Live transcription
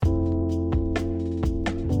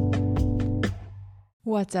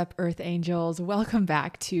What's up, Earth Angels? Welcome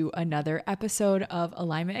back to another episode of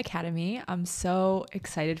Alignment Academy. I'm so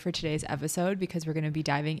excited for today's episode because we're going to be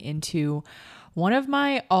diving into one of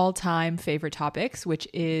my all-time favorite topics, which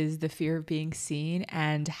is the fear of being seen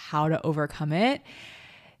and how to overcome it.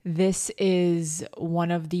 This is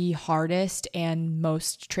one of the hardest and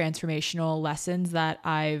most transformational lessons that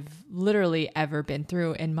I've literally ever been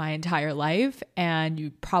through in my entire life, and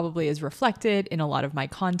you probably is reflected in a lot of my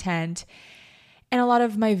content and a lot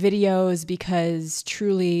of my videos, because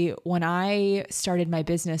truly, when I started my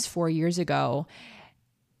business 4 years ago,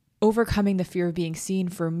 overcoming the fear of being seen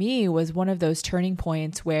for me was one of those turning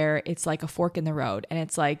points where it's like a fork in the road. And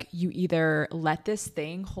it's like you either let this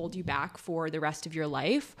thing hold you back for the rest of your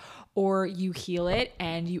life, or you heal it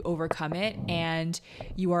and you overcome it and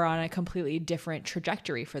you are on a completely different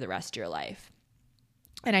trajectory for the rest of your life.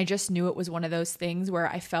 And I just knew it was one of those things where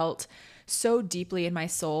I felt so deeply in my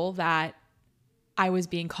soul that I was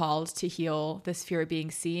being called to heal this fear of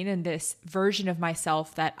being seen, and this version of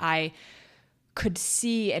myself that I could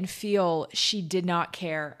see and feel she did not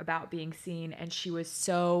care about being seen, and she was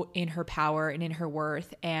so in her power and in her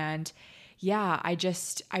worth. And yeah,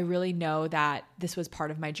 I really know that this was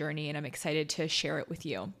part of my journey, and I'm excited to share it with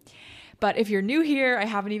you. But if you're new here, I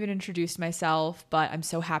haven't even introduced myself, but I'm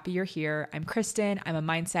so happy you're here. I'm Kristen. I'm a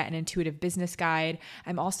mindset and intuitive business guide.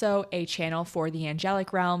 I'm also a channel for the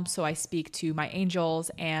angelic realm, so I speak to my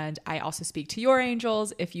angels, and I also speak to your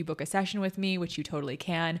angels if you book a session with me, which you totally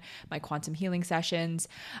can, my quantum healing sessions.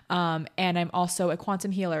 And I'm also a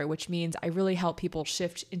quantum healer, which means I really help people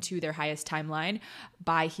shift into their highest timeline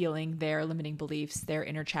by healing their limiting beliefs, their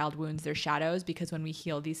inner child wounds, their shadows, because when we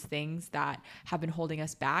heal these things that have been holding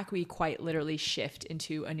us back, we quite literally shift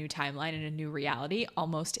into a new timeline and a new reality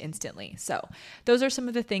almost instantly. So those are some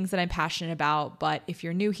of the things that I'm passionate about. But if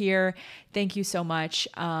you're new here, thank you so much.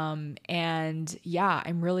 And yeah,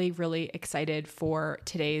 I'm really, really excited for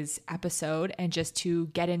today's episode and just to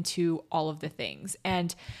get into all of the things.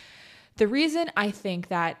 And the reason I think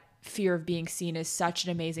that fear of being seen is such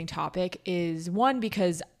an amazing topic is, one,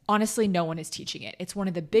 because honestly, no one is teaching it. It's one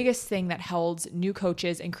of the biggest thing that holds new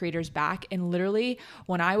coaches and creators back. And literally,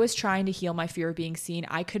 when I was trying to heal my fear of being seen,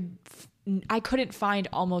 I couldn't find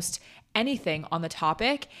almost anything on the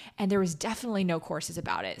topic, and there was definitely no courses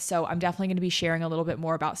about it. So I'm definitely going to be sharing a little bit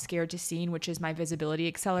more about Scared to Seen, which is my visibility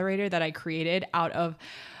accelerator that I created out of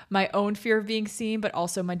my own fear of being seen, but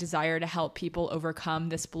also my desire to help people overcome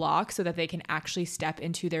this block so that they can actually step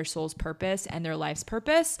into their soul's purpose and their life's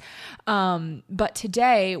purpose. But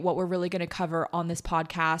today, what we're really going to cover on this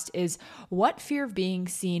podcast is what fear of being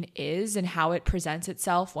seen is and how it presents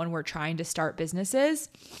itself when we're trying to start businesses.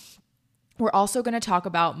 We're also going to talk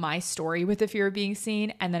about my story with the fear of being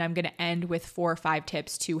seen, and then I'm going to end with 4 or 5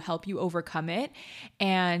 tips to help you overcome it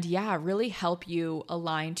and really help you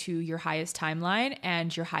align to your highest timeline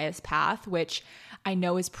and your highest path, which I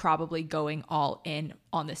know is probably going all in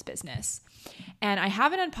on this business. And I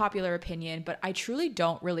have an unpopular opinion, but I truly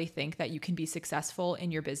don't really think that you can be successful in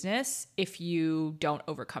your business if you don't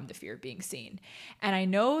overcome the fear of being seen. And I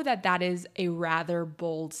know that that is a rather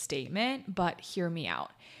bold statement, but hear me out.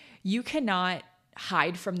 You cannot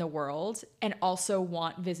hide from the world and also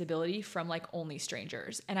want visibility from like only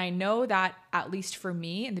strangers. And I know that, at least for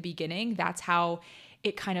me in the beginning, that's how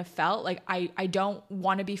it kind of felt. Like I don't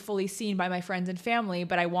want to be fully seen by my friends and family,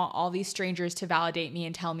 but I want all these strangers to validate me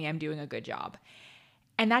and tell me I'm doing a good job.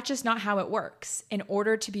 And that's just not how it works. In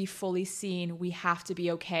order to be fully seen, we have to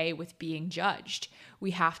be okay with being judged.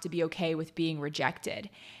 We have to be okay with being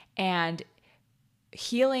rejected. And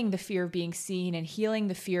healing the fear of being seen and healing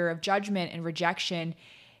the fear of judgment and rejection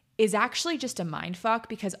is actually just a mind fuck,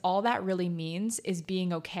 because all that really means is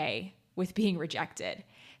being okay with being rejected.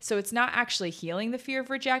 So it's not actually healing the fear of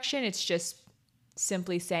rejection. It's just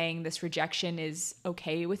simply saying this rejection is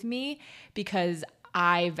okay with me because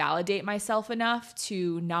I validate myself enough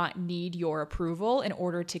to not need your approval in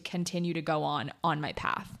order to continue to go on my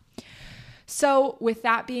path. So with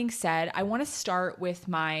that being said, I want to start with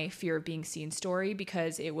my fear of being seen story,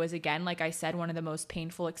 because it was, again, like I said, one of the most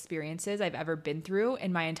painful experiences I've ever been through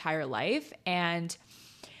in my entire life. And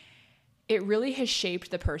it really has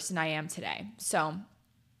shaped the person I am today. So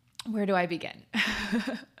where do I begin?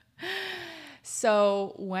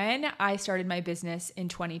 So when I started my business in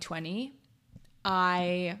 2020,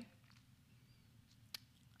 let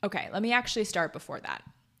me actually start before that.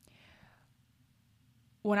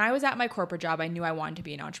 When I was at my corporate job, I knew I wanted to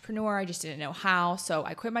be an entrepreneur. I just didn't know how. So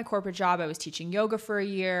I quit my corporate job. I was teaching yoga for a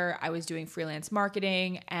year. I was doing freelance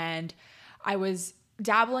marketing, and I was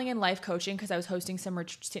dabbling in life coaching because I was hosting some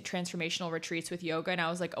transformational retreats with yoga, and I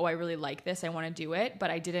was like, oh, I really like this. I want to do it, but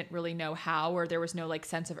I didn't really know how, or there was no like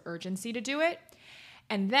sense of urgency to do it.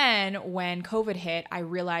 And then when COVID hit, I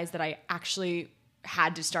realized that I actually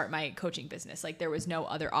had to start my coaching business. Like there was no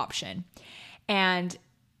other option. And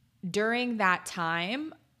during that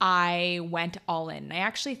time, I went all in. And I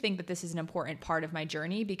actually think that this is an important part of my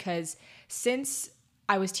journey because since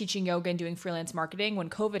I was teaching yoga and doing freelance marketing, when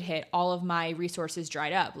COVID hit, all of my resources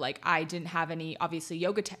dried up. Like I didn't have any, obviously,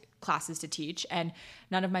 yoga classes to teach, and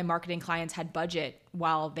none of my marketing clients had budget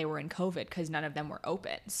while they were in COVID because none of them were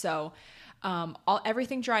open. So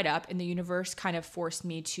everything dried up, and the universe kind of forced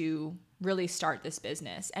me to really start this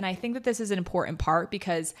business. And I think that this is an important part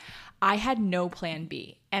because I had no plan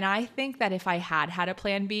B. And I think that if I had had a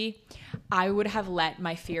plan B, I would have let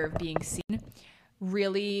my fear of being seen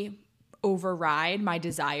really override my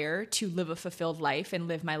desire to live a fulfilled life and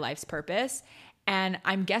live my life's purpose. And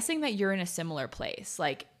I'm guessing that you're in a similar place.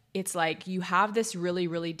 Like, it's like you have this really,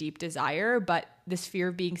 really deep desire, but this fear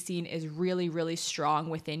of being seen is really, really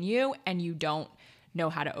strong within you, and you don't know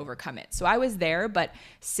how to overcome it. So I was there, but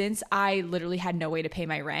since I literally had no way to pay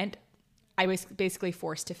my rent, I was basically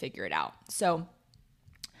forced to figure it out. So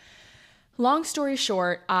long story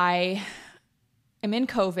short, I'm in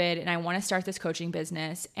COVID and I want to start this coaching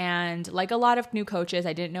business. And like a lot of new coaches,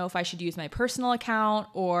 I didn't know if I should use my personal account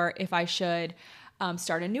or if I should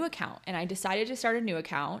start a new account. And I decided to start a new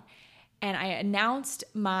account, and I announced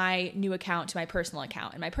my new account to my personal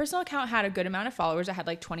account. And my personal account had a good amount of followers. I had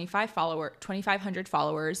like 2,500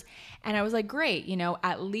 followers. And I was like, great,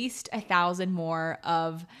 at least 1,000 more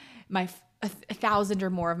of my 1,000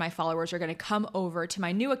 or more of my followers are going to come over to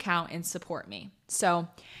my new account and support me. So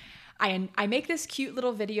I make this cute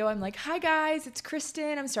little video. I'm like, hi guys, it's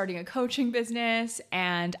Kristen. I'm starting a coaching business.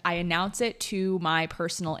 And I announce it to my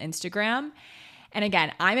personal Instagram. And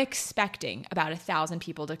again, I'm expecting about 1,000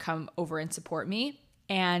 people to come over and support me.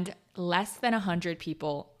 And less than 100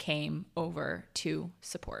 people came over to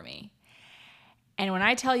support me. And when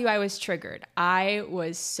I tell you I was triggered, I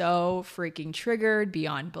was so freaking triggered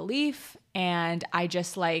beyond belief. And I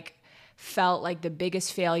just felt like the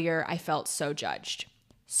biggest failure. I felt so judged.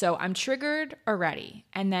 So I'm triggered already.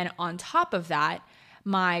 And then on top of that,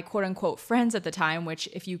 my quote unquote friends at the time, which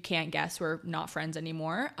if you can't guess, we're not friends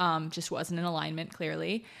anymore, just wasn't in alignment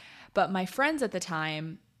clearly. But my friends at the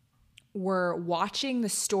time were watching the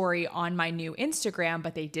story on my new Instagram,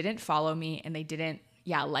 but they didn't follow me and they didn't,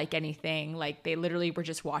 like anything. Like they literally were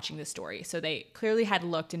just watching the story. So they clearly had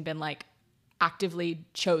looked and been like actively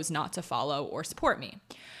chose not to follow or support me.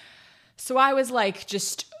 So I was like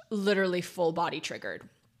just literally full body triggered.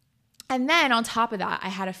 And then on top of that, I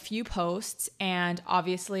had a few posts, and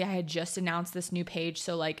obviously I had just announced this new page.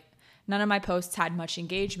 So none of my posts had much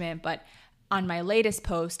engagement, but on my latest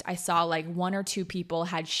post, I saw one or two people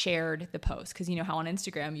had shared the post. Cause you know how on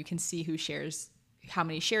Instagram, you can see who shares, how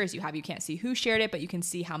many shares you have. You can't see who shared it, but you can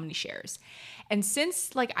see how many shares. And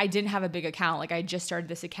since I didn't have a big account, I just started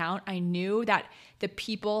this account, I knew that the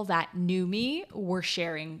people that knew me were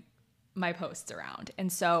sharing my posts around.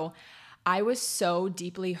 And so I was so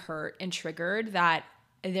deeply hurt and triggered that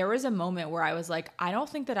there was a moment where I was like, I don't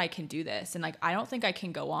think that I can do this. And I don't think I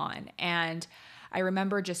can go on. And I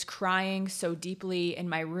remember just crying so deeply in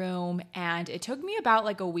my room. And it took me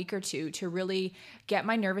about a week or two to really get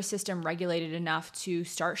my nervous system regulated enough to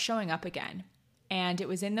start showing up again. And it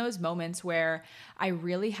was in those moments where I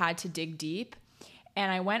really had to dig deep. And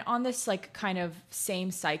I went on this kind of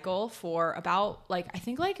same cycle for about I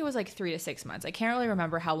think it was 3 to 6 months. I can't really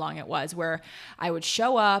remember how long it was, where I would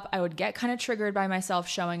show up, I would get kind of triggered by myself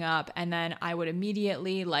showing up, and then I would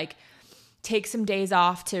immediately take some days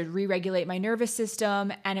off to re-regulate my nervous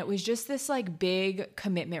system. And it was just this big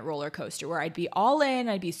commitment roller coaster where I'd be all in,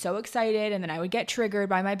 I'd be so excited, and then I would get triggered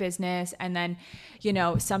by my business, and then,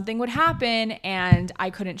 something would happen and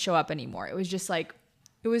I couldn't show up anymore. It was just it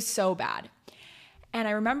was so bad. And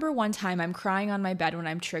I remember one time I'm crying on my bed when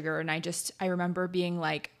I'm triggered, and I remember being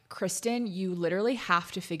like, Kristen, you literally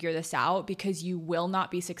have to figure this out because you will not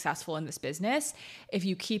be successful in this business if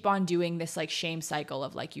you keep on doing this shame cycle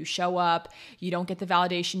of you show up, you don't get the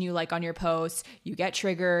validation you like on your posts, you get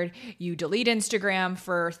triggered, you delete Instagram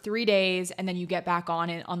for 3 days, and then you get back on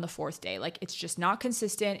it on the 4th day. It's just not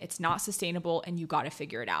consistent, it's not sustainable, and you got to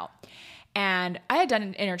figure it out. And I had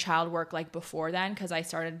done inner child work before then, because I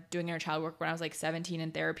started doing inner child work when I was 17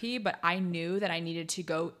 in therapy, but I knew that I needed to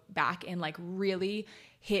go back and really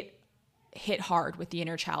hit hard with the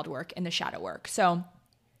inner child work and the shadow work. So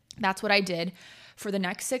that's what I did for the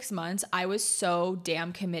next 6 months. I was so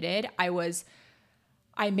damn committed. I was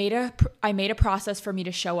I made a process for me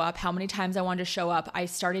to show up, how many times I wanted to show up. I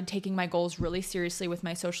started taking my goals really seriously with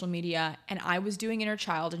my social media, and I was doing inner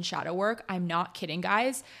child and shadow work. I'm not kidding,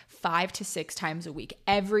 guys. 5 to 6 times a week.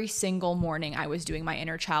 Every single morning I was doing my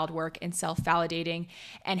inner child work and self-validating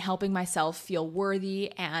and helping myself feel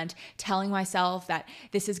worthy and telling myself that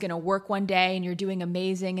this is going to work one day and you're doing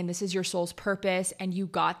amazing and this is your soul's purpose and you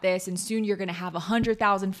got this and soon you're going to have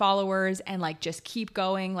 100,000 followers and like just keep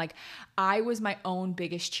going. Like I was my own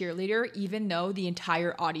biggest cheerleader, even though the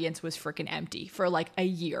entire audience was freaking empty for like a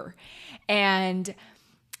year. And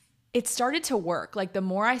it started to work. Like the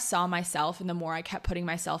more I saw myself and the more I kept putting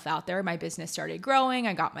myself out there, my business started growing.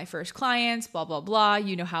 I got my first clients, blah, blah, blah.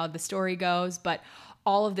 You know how the story goes. But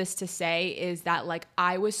all of this to say is that like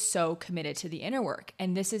I was so committed to the inner work.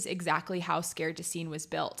 And this is exactly how Scared to Seen was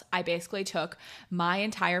built. I basically took my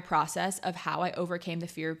entire process of how I overcame the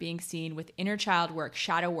fear of being seen with inner child work,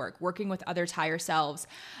 shadow work, working with others' higher selves,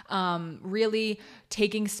 really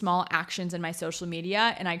taking small actions in my social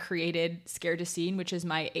media. And I created Scared to Seen, which is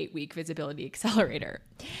my 8-week visibility accelerator.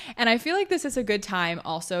 And I feel like this is a good time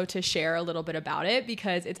also to share a little bit about it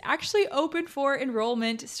because it's actually open for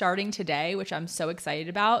enrollment starting today, which I'm so excited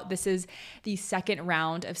about. This is the second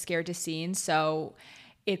round of Scared to Seen. So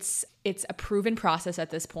it's a proven process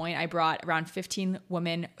at this point. I brought around 15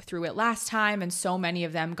 women through it last time, and so many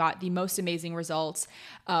of them got the most amazing results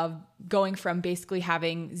of going from basically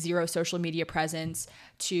having zero social media presence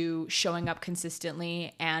to showing up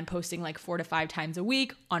consistently and posting like 4 to 5 times a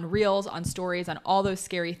week on reels, on stories, on all those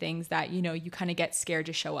scary things that, you know, you kind of get scared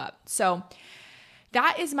to show up. So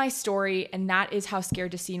that is my story, and that is how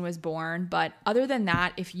Scared to Seen was born. But other than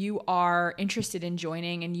that, if you are interested in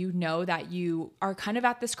joining and you know that you are kind of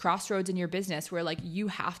at this crossroads in your business where like you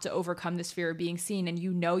have to overcome this fear of being seen and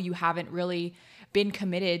you know you haven't really been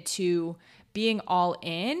committed to being all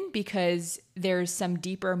in because there's some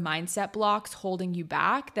deeper mindset blocks holding you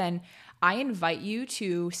back, then I invite you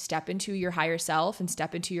to step into your higher self and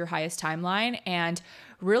step into your highest timeline and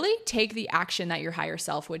really take the action that your higher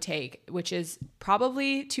self would take, which is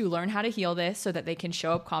probably to learn how to heal this so that they can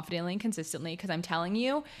show up confidently and consistently. Because I'm telling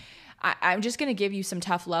you, I'm just going to give you some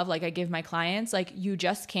tough love like I give my clients. Like you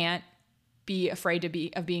just can't be afraid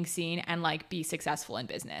of being seen and like be successful in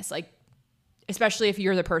business. Like especially if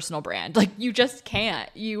you're the personal brand. Like you just can't.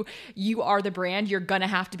 You are the brand. You're going to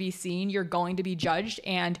have to be seen. You're going to be judged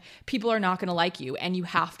and people are not going to like you. And you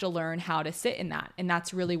have to learn how to sit in that. And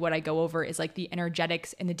that's really what I go over is like the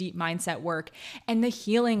energetics and the deep mindset work and the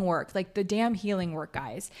healing work, like the damn healing work,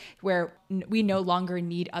 guys, where we no longer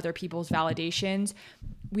need other people's validations.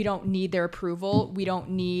 We don't need their approval. We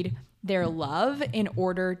don't need their love in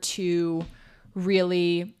order to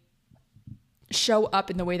really show up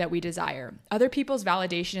in the way that we desire. Other people's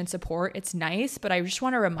validation and support, it's nice, but I just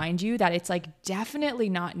want to remind you that it's like definitely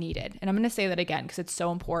not needed. And I'm going to say that again because it's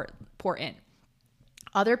so important.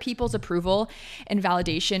 Other people's approval and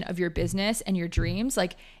validation of your business and your dreams,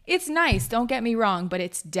 like it's nice, don't get me wrong, but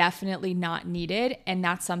it's definitely not needed. And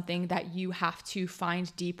that's something that you have to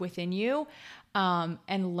find deep within you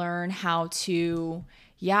and learn how to,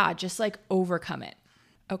 just like overcome it.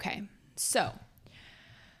 Okay, so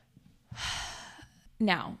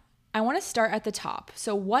now, I want to start at the top.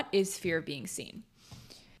 So what is fear of being seen?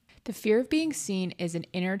 The fear of being seen is an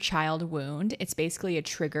inner child wound. It's basically a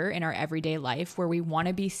trigger in our everyday life where we want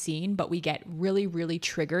to be seen, but we get really, really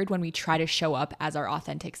triggered when we try to show up as our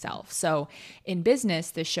authentic self. So in business,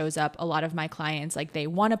 this shows up a lot of my clients, like they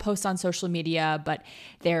want to post on social media, but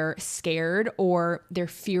they're scared or they're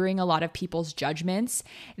fearing a lot of people's judgments.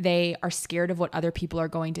 They are scared of what other people are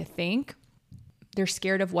going to think. They're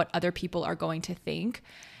scared of what other people are going to think.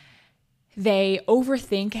 They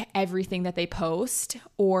overthink everything that they post,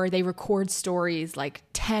 or they record stories like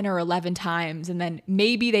 10 or 11 times and then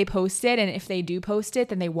maybe they post it, and if they do post it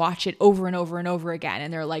then they watch it over and over and over again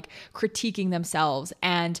and they're like critiquing themselves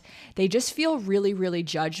and they just feel really, really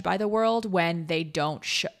judged by the world when they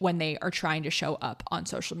when they are trying to show up on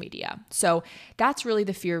social media. So that's really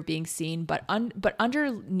the fear of being seen, but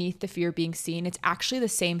underneath the fear of being seen, it's actually the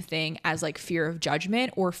same thing as like fear of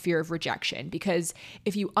judgment or fear of rejection, because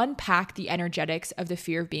if you unpack the energetics of the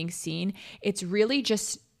fear of being seen, it's really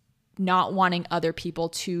just not wanting other people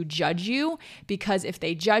to judge you, because if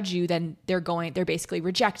they judge you, then they're basically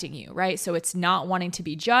rejecting you, right? So it's not wanting to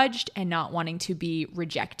be judged and not wanting to be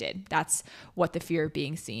rejected. That's what the fear of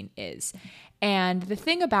being seen is. And the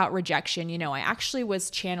thing about rejection, I actually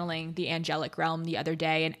was channeling the angelic realm the other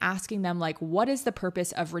day and asking them, like, what is the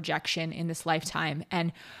purpose of rejection in this lifetime?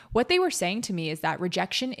 And what they were saying to me is that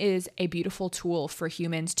rejection is a beautiful tool for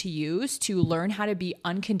humans to use to learn how to be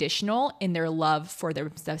unconditional in their love for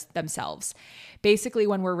themselves. Basically,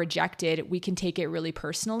 when we're rejected, we can take it really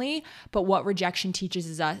personally, but what rejection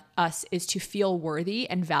teaches us is to feel worthy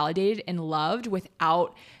and validated and loved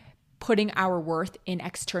without putting our worth in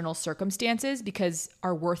external circumstances, because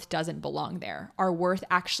our worth doesn't belong there. Our worth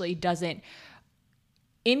actually doesn't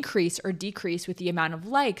increase or decrease with the amount of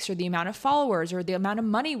likes or the amount of followers or the amount of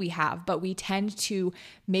money we have, but we tend to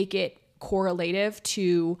make it correlative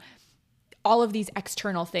to all of these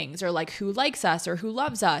external things, or like who likes us or who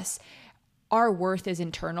loves us. Our worth is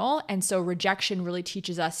internal. And so rejection really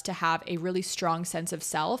teaches us to have a really strong sense of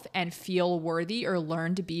self and feel worthy, or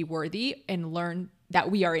learn to be worthy and learn that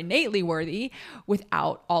we are innately worthy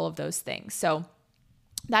without all of those things. So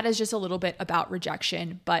that is just a little bit about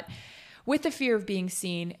rejection. But with the fear of being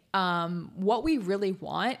seen, what we really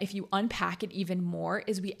want, if you unpack it even more,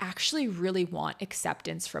 is we actually really want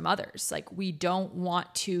acceptance from others. Like, we don't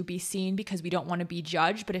want to be seen because we don't want to be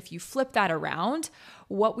judged. But if you flip that around,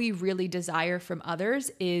 what we really desire from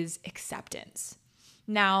others is acceptance.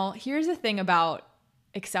 Now, here's the thing about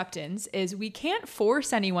acceptance is we can't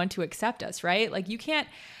force anyone to accept us, right? Like, you can't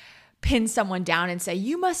pin someone down and say,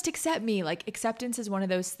 you must accept me. Like, acceptance is one of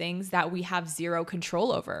those things that we have zero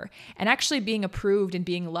control over. And actually being approved and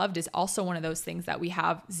being loved is also one of those things that we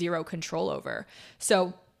have zero control over.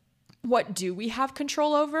 So what do we have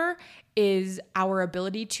control over is our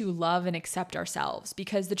ability to love and accept ourselves.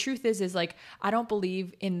 Because the truth is like, I don't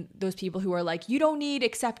believe in those people who are like, you don't need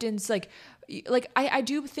acceptance. I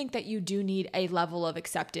do think that you do need a level of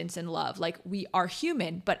acceptance and love. Like, we are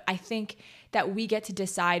human, but I think that we get to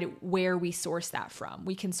decide where we source that from.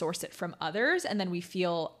 We can source it from others and then we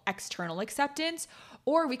feel external acceptance,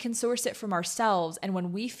 or we can source it from ourselves. And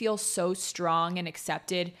when we feel so strong and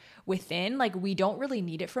accepted within, like, we don't really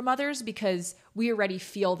need it from others because we already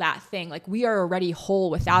feel that thing. Like, we are already whole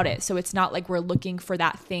without it. So it's not like we're looking for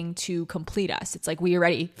that thing to complete us. It's like we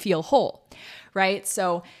already feel whole, right?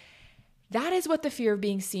 So that is what the fear of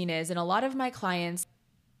being seen is. And a lot of my clients,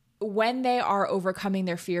 when they are overcoming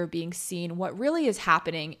their fear of being seen, what really is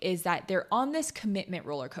happening is that they're on this commitment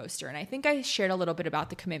roller coaster. And I think I shared a little bit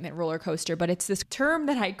about the commitment roller coaster, but it's this term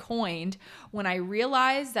that I coined when I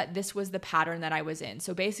realized that this was the pattern that I was in.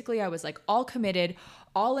 So basically I was like all committed,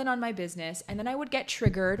 all in on my business, and then I would get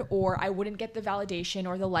triggered, or I wouldn't get the validation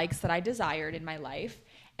or the likes that I desired in my life.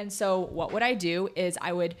 And so what would I do is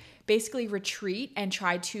I would basically retreat and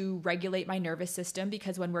try to regulate my nervous system,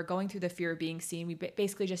 because when we're going through the fear of being seen, we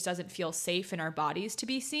basically just doesn't feel safe in our bodies to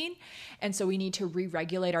be seen. And so we need to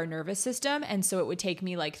re-regulate our nervous system. And so it would take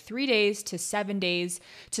me like 3 days to 7 days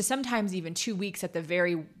to sometimes even 2 weeks at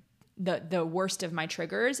the worst of my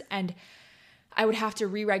triggers. And I would have to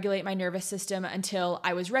re-regulate my nervous system until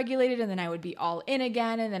I was regulated, and then I would be all in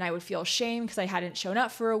again, and then I would feel shame because I hadn't shown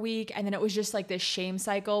up for a week, and then it was just like this shame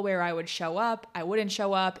cycle where I would show up, I wouldn't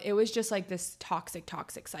show up. It was just like this toxic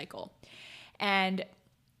cycle. And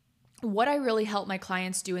what I really help my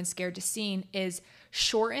clients do in Scared to Seen is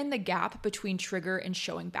shorten the gap between trigger and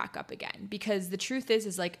showing back up again. Because the truth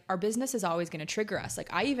is like, our business is always going to trigger us.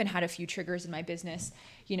 Like, I even had a few triggers in my business,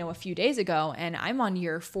 a few days ago, and I'm on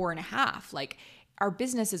year 4.5. Like, our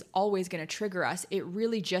business is always going to trigger us. It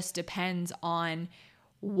really just depends on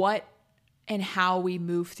what and how we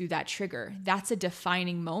move through that trigger. That's a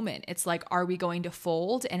defining moment. It's like, are we going to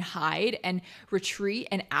fold and hide and retreat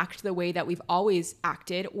and act the way that we've always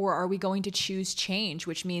acted? Or are we going to choose change,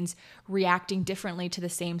 which means reacting differently to the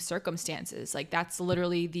same circumstances? Like, that's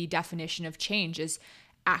literally the definition of change, is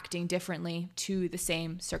acting differently to the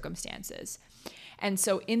same circumstances. And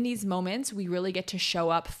so in these moments, we really get to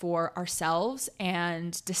show up for ourselves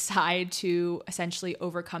and decide to essentially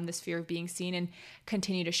overcome this fear of being seen and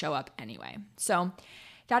continue to show up anyway. So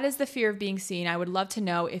that is the fear of being seen. I would love to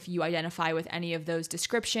know if you identify with any of those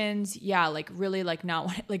descriptions. Yeah, like really like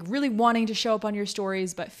not like really wanting to show up on your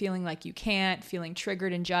stories, but feeling like you can't, feeling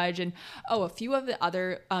triggered and judged. And a few of the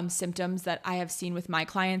other symptoms that I have seen with my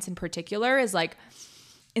clients in particular is like,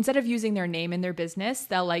 instead of using their name in their business,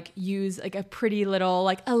 they'll like use like a pretty little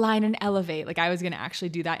like Align and Elevate. Like, I was going to actually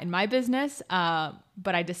do that in my business,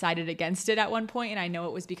 but I decided against it at one point. And I know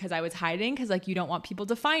it was because I was hiding, because like, you don't want people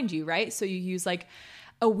to find you, right? So you use like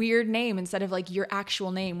a weird name instead of like your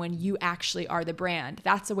actual name when you actually are the brand.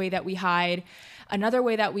 That's a way that we hide. Another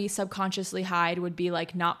way that we subconsciously hide would be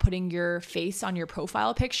like not putting your face on your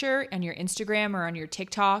profile picture on your Instagram or on your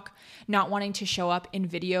TikTok, not wanting to show up in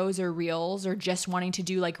videos or reels, or just wanting to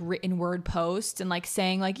do like written word posts and like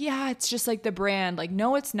saying like, yeah, it's just like the brand. Like,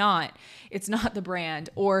 no, it's not. It's not the brand.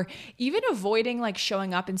 Or even avoiding like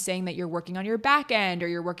showing up and saying that you're working on your back end or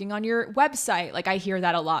you're working on your website. Like I hear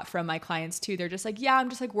that a lot from my clients too. They're just like, yeah, I'm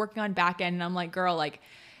just like working on back end. And I'm like, girl, like,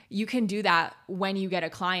 you can do that when you get a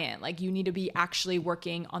client. Like you need to be actually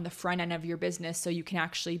working on the front end of your business so you can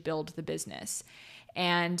actually build the business.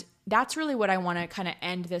 And that's really what I want to kind of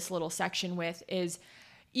end this little section with is,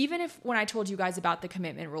 even if when I told you guys about the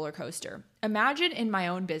commitment roller coaster, imagine in my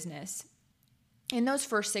own business, in those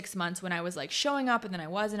first 6 months when I was like showing up and then I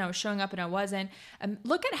wasn't, I was showing up and I wasn't,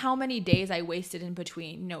 look at how many days I wasted in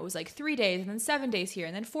between. It was like 3 days and then 7 days here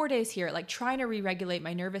and then 4 days here, like trying to re-regulate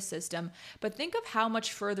my nervous system. But think of how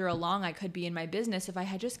much further along I could be in my business if I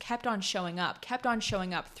had just kept on showing up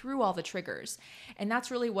through all the triggers. And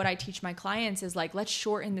that's really what I teach my clients is like, let's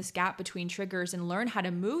shorten this gap between triggers and learn how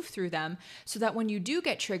to move through them so that when you do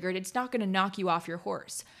get triggered, it's not going to knock you off your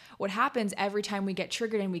horse. What happens every time we get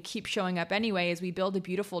triggered and we keep showing up anyway is we build a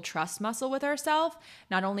beautiful trust muscle with ourselves.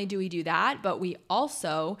 Not only do we do that, but we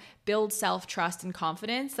also build self-trust and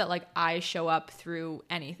confidence that like I show up through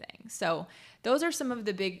anything. So those are some of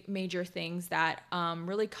the big major things that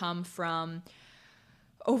really come from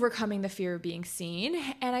overcoming the fear of being seen.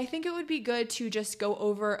 And I think it would be good to just go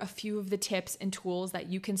over a few of the tips and tools that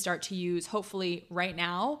you can start to use, hopefully right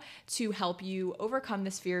now, to help you overcome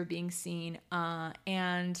this fear of being seen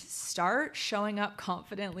and start showing up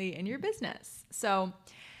confidently in your business. So,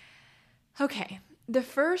 okay, the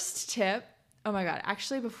first tip, oh my God,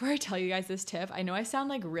 actually, before I tell you guys this tip, I know I sound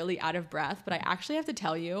like really out of breath, but I actually have to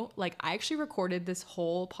tell you, like I actually recorded this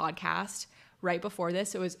whole podcast right before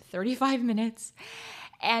this. It was 35 minutes.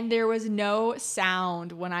 And there was no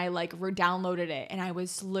sound when I like downloaded it. And I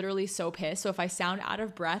was literally so pissed. So if I sound out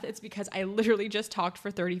of breath, it's because I literally just talked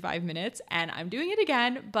for 35 minutes and I'm doing it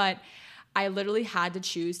again. But I literally had to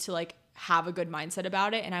choose to like have a good mindset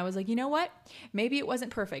about it. And I was like, you know what? Maybe it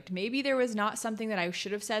wasn't perfect. Maybe there was not something that I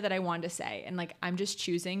should have said that I wanted to say. And like, I'm just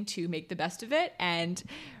choosing to make the best of it and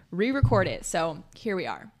re-record it. So here we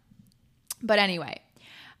are. But anyway,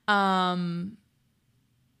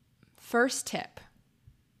 first tip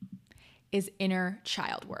is inner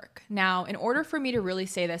child work. Now, in order for me to really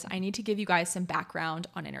say this, I need to give you guys some background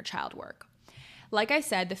on inner child work. Like I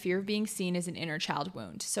said, the fear of being seen is an inner child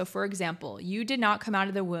wound. So for example, you did not come out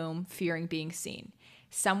of the womb fearing being seen.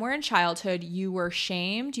 Somewhere in childhood, you were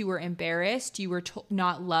shamed, you were embarrassed, you were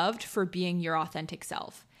not loved for being your authentic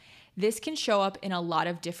self. This can show up in a lot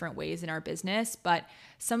of different ways in our business, but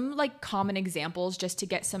some like common examples just to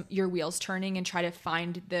get your wheels turning and try to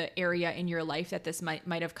find the area in your life that this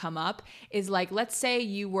might have come up is like, let's say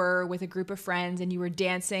you were with a group of friends and you were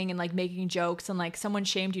dancing and like making jokes and like someone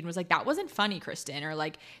shamed you and was like, that wasn't funny, Kristen, or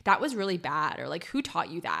like, that was really bad, or like, who taught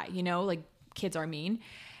you that? You know, like kids are mean.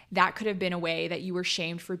 That could have been a way that you were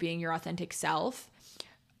shamed for being your authentic self.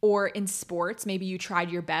 Or in sports, maybe you tried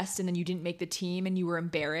your best and then you didn't make the team and you were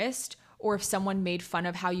embarrassed. Or if someone made fun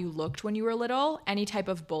of how you looked when you were little, any type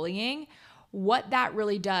of bullying, what that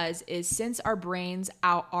really does is since our brains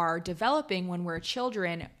are developing when we're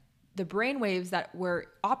children, the brain waves that we're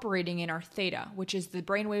operating in are theta, which is the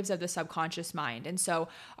brain waves of the subconscious mind. And so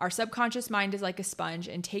our subconscious mind is like a sponge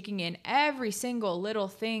and taking in every single little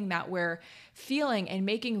thing that we're feeling and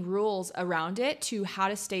making rules around it to how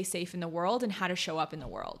to stay safe in the world and how to show up in the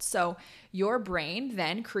world. So your brain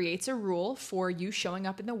then creates a rule for you showing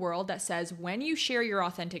up in the world that says when you share your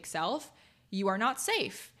authentic self, you are not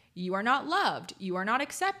safe, you are not loved, you are not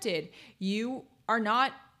accepted, you are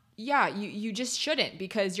not you just shouldn't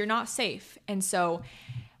because you're not safe. And so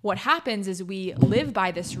what happens is we live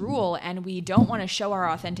by this rule and we don't want to show our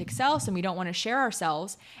authentic selves and we don't want to share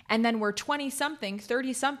ourselves. And then we're 20 something,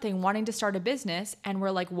 30 something wanting to start a business. And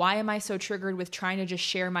we're like, why am I so triggered with trying to just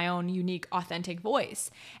share my own unique, authentic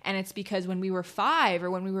voice? And it's because when we were 5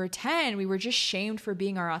 or when we were 10, we were just shamed for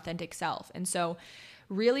being our authentic self. And so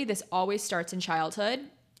really this always starts in childhood.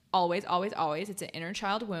 Always, always, always. It's an inner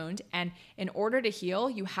child wound. And in order to heal,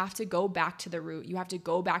 you have to go back to the root. You have to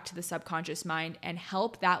go back to the subconscious mind and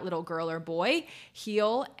help that little girl or boy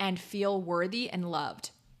heal and feel worthy and loved.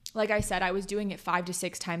 Like I said, I was doing it 5 to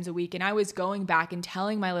 6 times a week. And I was going back and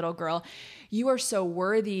telling my little girl, you are so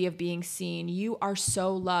worthy of being seen. You are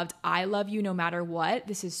so loved. I love you no matter what.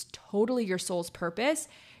 This is totally your soul's purpose.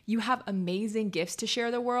 You have amazing gifts to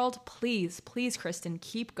share the world. Please, please, Kristen,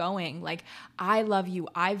 keep going. Like, I love you.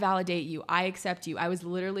 I validate you. I accept you. I was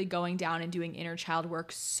literally going down and doing inner child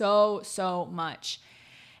work so much.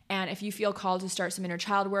 And if you feel called to start some inner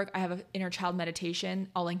child work, I have an inner child meditation.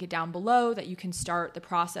 I'll link it down below that you can start the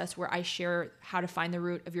process where I share how to find the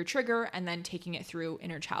root of your trigger and then taking it through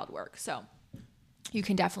inner child work. So you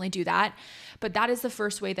can definitely do that. But that is the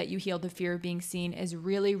first way that you heal the fear of being seen, is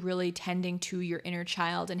really, really tending to your inner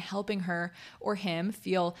child and helping her or him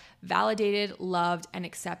feel validated, loved, and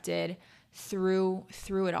accepted through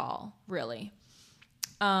it all, really.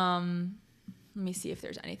 Let me see if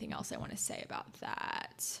there's anything else I want to say about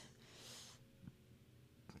that.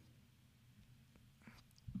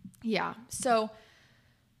 Yeah. So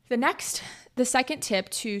the second tip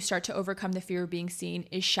to start to overcome the fear of being seen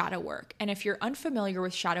is shadow work. And if you're unfamiliar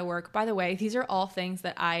with shadow work, by the way, these are all things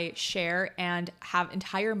that I share and have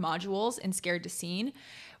entire modules in Scared to Seen,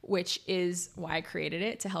 which is why I created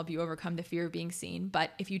it, to help you overcome the fear of being seen.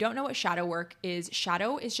 But if you don't know what shadow work is,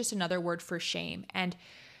 shadow is just another word for shame. And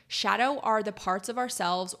shadow are the parts of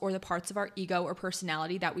ourselves or the parts of our ego or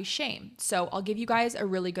personality that we shame. So I'll give you guys a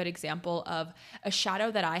really good example of a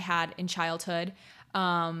shadow that I had in childhood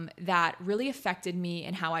that really affected me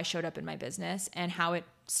and how I showed up in my business and how it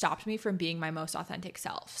stopped me from being my most authentic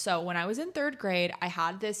self. So when I was in 3rd grade, I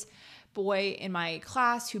had this boy in my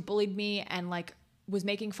class who bullied me and like was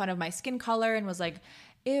making fun of my skin color and was like,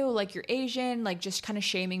 ew, like you're Asian, like just kind of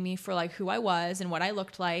shaming me for like who I was and what I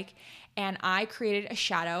looked like. And I created a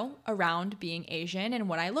shadow around being Asian and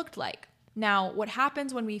what I looked like. Now, what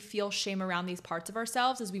happens when we feel shame around these parts of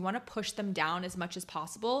ourselves is we want to push them down as much as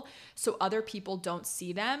possible so other people don't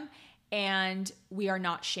see them and we are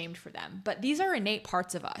not shamed for them. But these are innate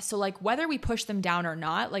parts of us. So like whether we push them down or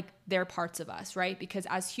not, like they're parts of us, right? Because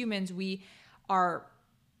as humans, we're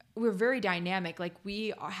very dynamic. Like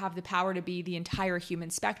we have the power to be the entire human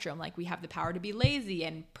spectrum. Like we have the power to be lazy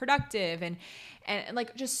and productive and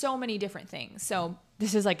like just so many different things. So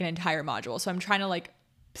this is like an entire module. So I'm trying to like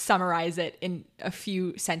summarize it in a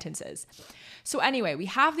few sentences. So anyway, we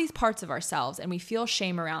have these parts of ourselves and we feel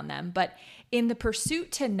shame around them, but in the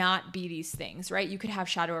pursuit to not be these things, right? You could have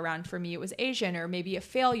shadow around, for me, it was Asian, or maybe a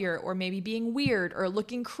failure, or maybe being weird or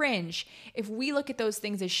looking cringe. If we look at those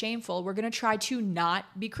things as shameful, we're going to try to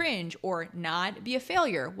not be cringe or not be a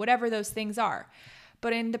failure, whatever those things are.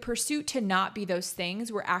 But in the pursuit to not be those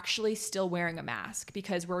things, we're actually still wearing a mask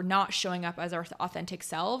because we're not showing up as our authentic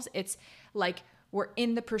selves. It's like we're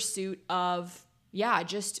in the pursuit of,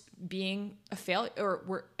 just being a failure,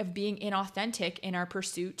 or of being inauthentic in our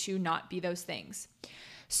pursuit to not be those things.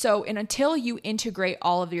 So, and until you integrate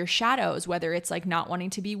all of your shadows, whether it's like not wanting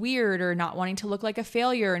to be weird or not wanting to look like a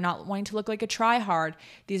failure or not wanting to look like a try hard,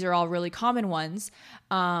 these are all really common ones.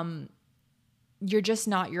 You're just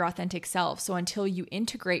not your authentic self. So until you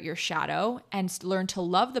integrate your shadow and learn to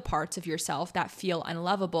love the parts of yourself that feel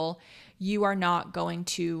unlovable, you are not going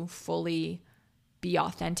to fully be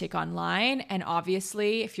authentic online. And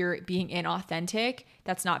obviously, if you're being inauthentic,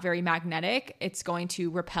 that's not very magnetic. It's going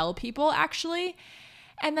to repel people, actually.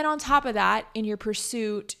 And then on top of that, in your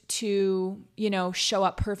pursuit to, show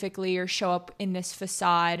up perfectly or show up in this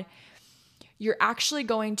facade, you're actually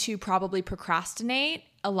going to probably procrastinate.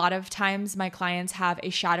 A lot of times my clients have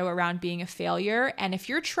a shadow around being a failure. And if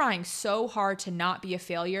you're trying so hard to not be a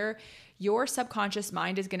failure, your subconscious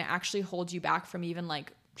mind is going to actually hold you back from even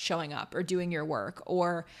like showing up or doing your work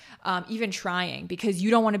or even trying, because you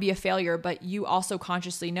don't want to be a failure, but you also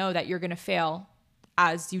consciously know that you're going to fail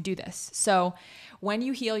as you do this. So when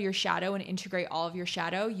you heal your shadow and integrate all of your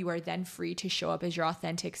shadow, you are then free to show up as your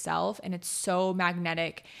authentic self. And it's so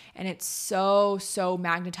magnetic and it's so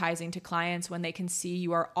magnetizing to clients when they can see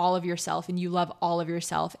you are all of yourself and you love all of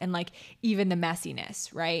yourself and like even the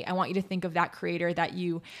messiness, right? I want you to think of that creator that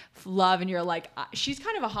you love and you're like, she's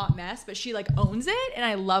kind of a hot mess, but she like owns it. And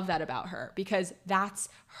I love that about her because that's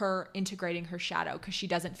her integrating her shadow because she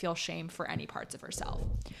doesn't feel shame for any parts of herself.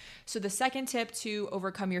 So the second tip to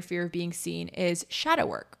overcome your fear of being seen is shadow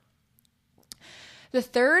work. The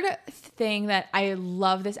third thing that I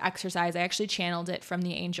love this exercise, I actually channeled it from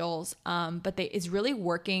the angels, is really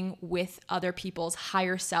working with other people's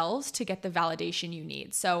higher selves to get the validation you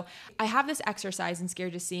need. So I have this exercise in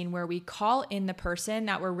Scared to Seen where we call in the person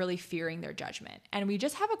that we're really fearing their judgment. And we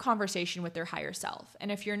just have a conversation with their higher self.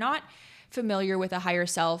 And if you're not familiar with a higher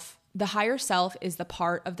self, the higher self is the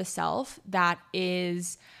part of the self that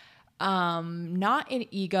is not an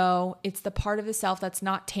ego. It's the part of the self that's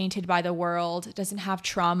not tainted by the world, doesn't have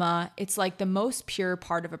trauma. It's like the most pure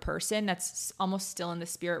part of a person that's almost still in the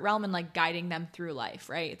spirit realm and like guiding them through life,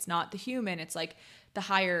 right? It's not the human. It's like the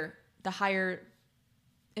higher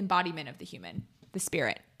embodiment of the human, the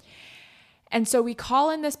spirit. And so we call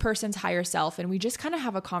in this person's higher self and we just kind of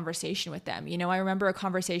have a conversation with them. I remember a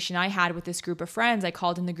conversation I had with this group of friends. I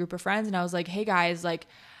called in the group of friends and I was like, hey guys, like,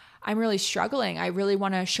 I'm really struggling. I really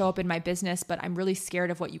want to show up in my business, but I'm really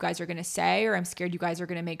scared of what you guys are going to say, or I'm scared you guys are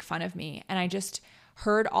going to make fun of me. And I just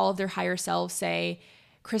heard all of their higher selves say,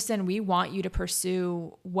 Kristen, we want you to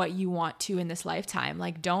pursue what you want to in this lifetime.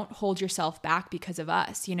 Like, don't hold yourself back because of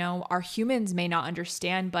us. Our humans may not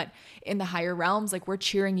understand, but in the higher realms, like, we're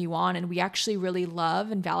cheering you on and we actually really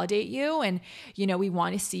love and validate you. And, we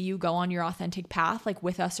want to see you go on your authentic path, like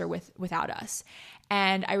with us or without us.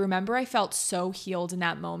 And I remember I felt so healed in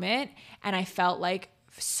that moment. And I felt like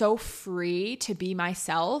so free to be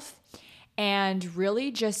myself and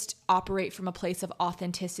really just operate from a place of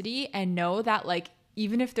authenticity and know that, like,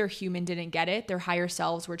 even if their human didn't get it, their higher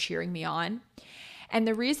selves were cheering me on. And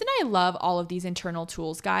the reason I love all of these internal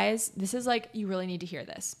tools, guys, this is like, you really need to hear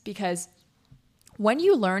this, because when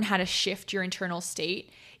you learn how to shift your internal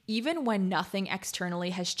state, even when nothing externally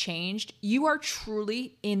has changed, you are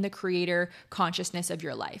truly in the creator consciousness of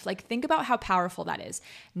your life. Like, think about how powerful that is.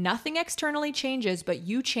 Nothing externally changes, but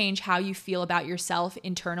you change how you feel about yourself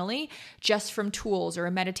internally just from tools or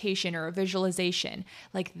a meditation or a visualization.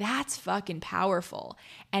 Like, that's fucking powerful.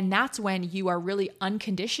 And that's when you are really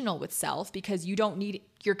unconditional with self, because you don't need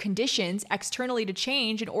your conditions externally to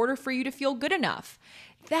change in order for you to feel good enough.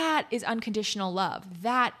 That is unconditional love.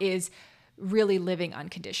 That is really living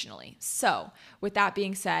unconditionally. So with that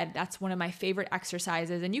being said, that's one of my favorite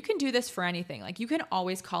exercises. And you can do this for anything. Like, you can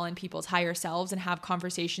always call in people's higher selves and have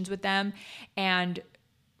conversations with them and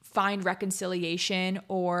find reconciliation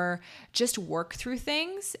or just work through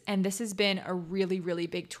things. And this has been a really, really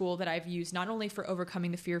big tool that I've used not only for overcoming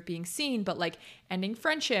the fear of being seen, but like ending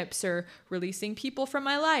friendships or releasing people from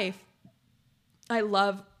my life. I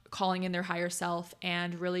love calling in their higher self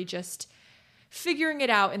and really just figuring it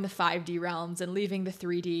out in the 5D realms and leaving the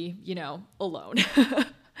 3D, alone.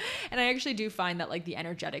 And I actually do find that, like, the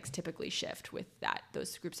energetics typically shift with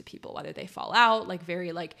those groups of people, whether they fall out like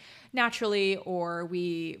very like naturally or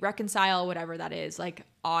we reconcile, whatever that is. Like,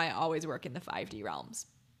 I always work in the 5D realms.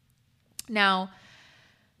 Now,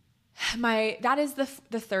 that is the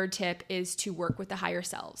third tip, is to work with the higher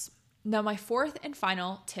selves. Now, my fourth and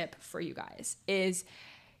final tip for you guys is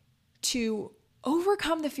to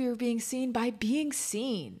overcome the fear of being seen by being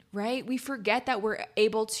seen, right? We forget that we're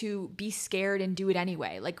able to be scared and do it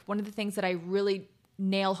anyway. Like, one of the things that I really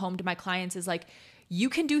nail home to my clients is like, you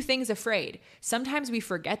can do things afraid. Sometimes we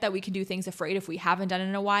forget that we can do things afraid if we haven't done it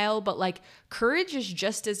in a while, but like, courage is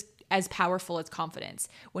just as powerful as confidence.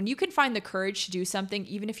 When you can find the courage to do something,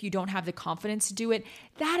 even if you don't have the confidence to do it,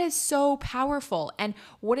 that is so powerful. And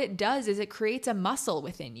what it does is it creates a muscle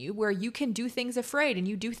within you where you can do things afraid, and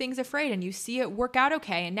you do things afraid and you see it work out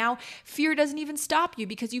okay. And now fear doesn't even stop you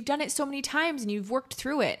because you've done it so many times and you've worked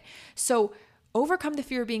through it. So overcome the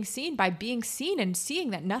fear of being seen by being seen and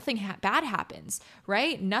seeing that nothing bad happens,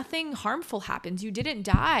 right? Nothing harmful happens. You didn't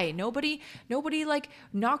die. Nobody like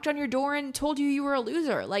knocked on your door and told you were a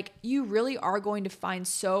loser. Like, you really are going to find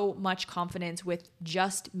so much confidence with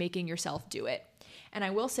just making yourself do it. And I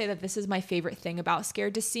will say that this is my favorite thing about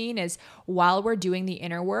Scared to Seen is while we're doing the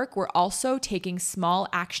inner work, we're also taking small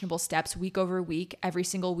actionable steps week over week. Every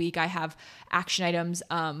single week, I have action items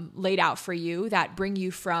laid out for you that bring you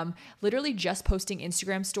from literally just posting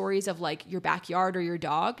Instagram stories of like your backyard or your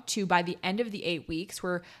dog to, by the end of the 8 weeks,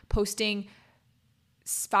 we're posting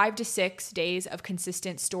 5 to 6 days of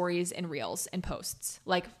consistent stories and reels and posts,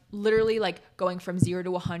 like literally like going from 0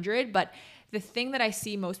 to 100. But the thing that I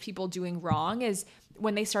see most people doing wrong is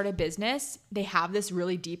when they start a business, they have this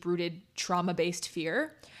really deep-rooted trauma-based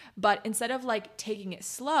fear, but instead of like taking it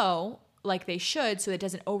slow like they should so it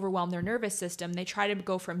doesn't overwhelm their nervous system, they try to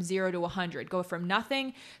go from 0 to 100, go from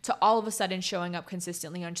nothing to all of a sudden showing up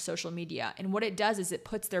consistently on social media. And what it does is it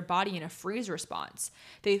puts their body in a freeze response.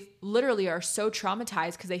 They literally are so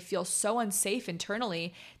traumatized because they feel so unsafe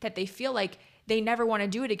internally that they feel like they never want to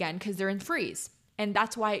do it again because they're in freeze. And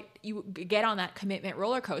that's why you get on that commitment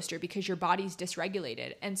roller coaster, because your body's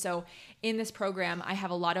dysregulated. And so in this program, I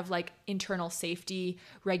have a lot of like internal safety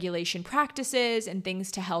regulation practices and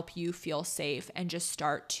things to help you feel safe and just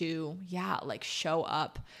start to, like show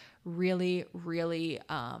up really, really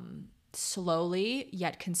slowly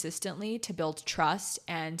yet consistently to build trust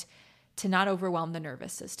and to not overwhelm the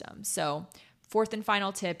nervous system. So fourth and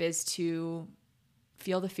final tip is to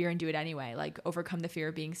feel the fear and do it anyway. Like, overcome the fear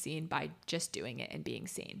of being seen by just doing it and being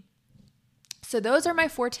seen. So those are my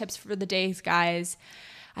 4 tips for the days, guys.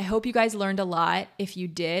 I hope you guys learned a lot. If you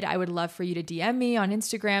did, I would love for you to DM me on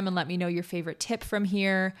Instagram and let me know your favorite tip from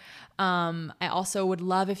here. I also would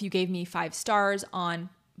love if you gave me 5 stars on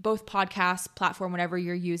both podcasts, platform, whatever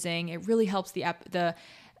you're using. It really helps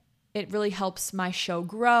it really helps my show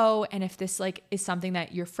grow. And if this is something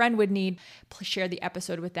that your friend would need, please share the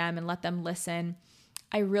episode with them and let them listen.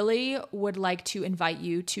 I really would like to invite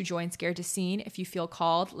you to join Scared to Seen if you feel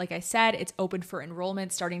called. Like I said, it's open for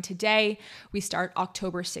enrollment starting today. We start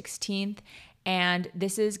October 16th. And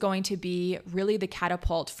this is going to be really the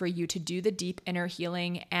catapult for you to do the deep inner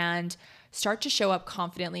healing and start to show up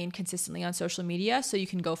confidently and consistently on social media so you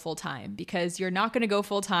can go full time, because you're not going to go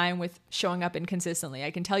full time with showing up inconsistently.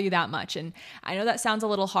 I can tell you that much. And I know that sounds a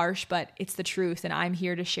little harsh, but it's the truth. And I'm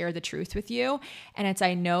here to share the truth with you. And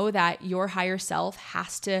I know that your higher self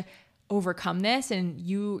has to overcome this, and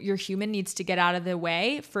your human needs to get out of the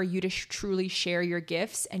way for you to truly share your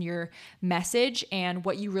gifts and your message and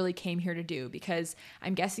what you really came here to do. Because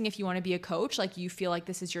I'm guessing if you want to be a coach, you feel like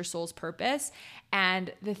this is your soul's purpose.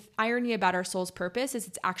 And the irony about our soul's purpose is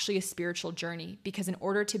it's actually a spiritual journey, because in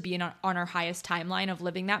order to be on our highest timeline of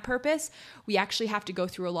living that purpose, we actually have to go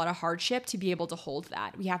through a lot of hardship to be able to hold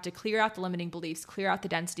that. We have to clear out the limiting beliefs, clear out the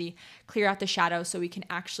density, clear out the shadow, so we can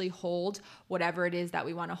actually hold whatever it is that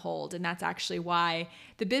we want to hold. And that's actually why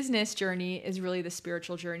the business journey is really the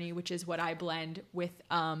spiritual journey, which is what I blend with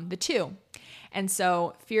the two. And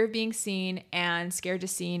so Fear of Being Seen and Scared to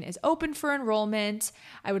Seen is open for enrollment.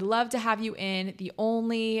 I would love to have you in. The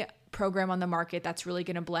only program on the market that's really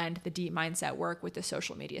going to blend the deep mindset work with the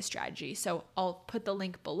social media strategy. So I'll put the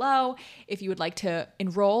link below. If you would like to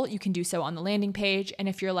enroll, you can do so on the landing page. And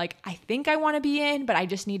if you're like, I think I want to be in, but I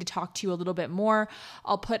just need to talk to you a little bit more,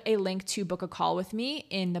 I'll put a link to book a call with me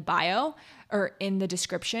in the bio, or in the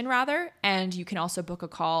description rather. And you can also book a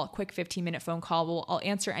call, quick 15-minute phone call. I'll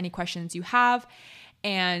answer any questions you have.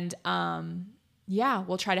 And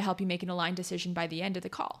we'll try to help you make an aligned decision by the end of the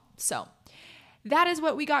call. So that is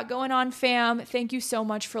what we got going on, fam. Thank you so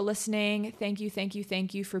much for listening. Thank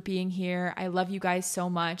you for being here. I love you guys so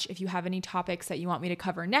much. If you have any topics that you want me to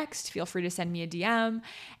cover next, feel free to send me a DM.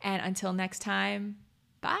 And until next time,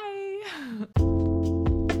 bye.